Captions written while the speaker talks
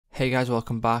Hey guys,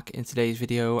 welcome back. In today's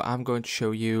video I'm going to show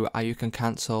you how you can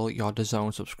cancel your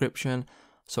DAZN subscription.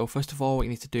 So first of all, what you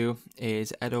need to do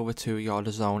is head over to your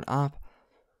DAZN app.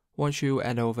 Once you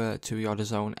head over to your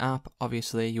DAZN app,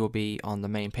 obviously you will be on the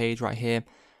main page right here,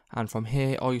 and from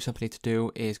here all you simply need to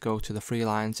do is go to the three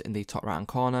lines in the top right hand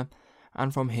corner,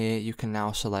 and from here you can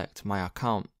now select my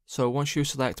account. So once you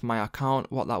select my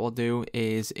account, what that will do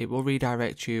is it will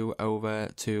redirect you over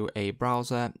to a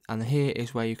browser, and here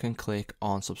is where you can click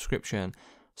on subscription.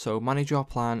 So manage your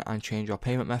plan and change your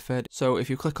payment method. So if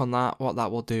you click on that, what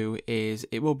that will do is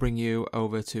it will bring you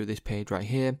over to this page right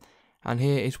here, and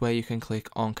here is where you can click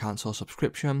on cancel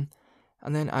subscription.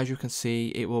 And then as you can see,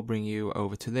 it will bring you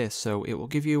over to this. So it will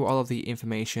give you all of the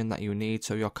information that you need.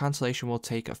 So your cancellation will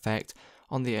take effect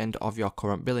on the end of your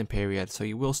current billing period. So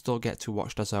you will still get to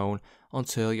watch DAZN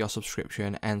until your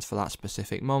subscription ends for that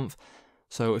specific month.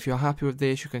 So if you're happy with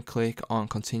this, you can click on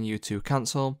continue to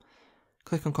cancel.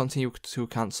 Click on continue to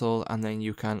cancel, and then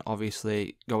you can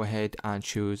obviously go ahead and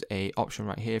choose a option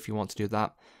right here if you want to do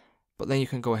that. But then you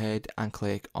can go ahead and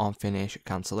click on finish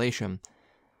cancellation.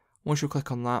 Once you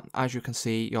click on that, as you can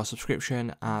see, your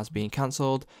subscription has been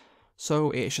cancelled.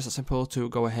 So it's just as simple to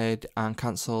go ahead and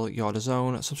cancel your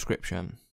DAZN subscription.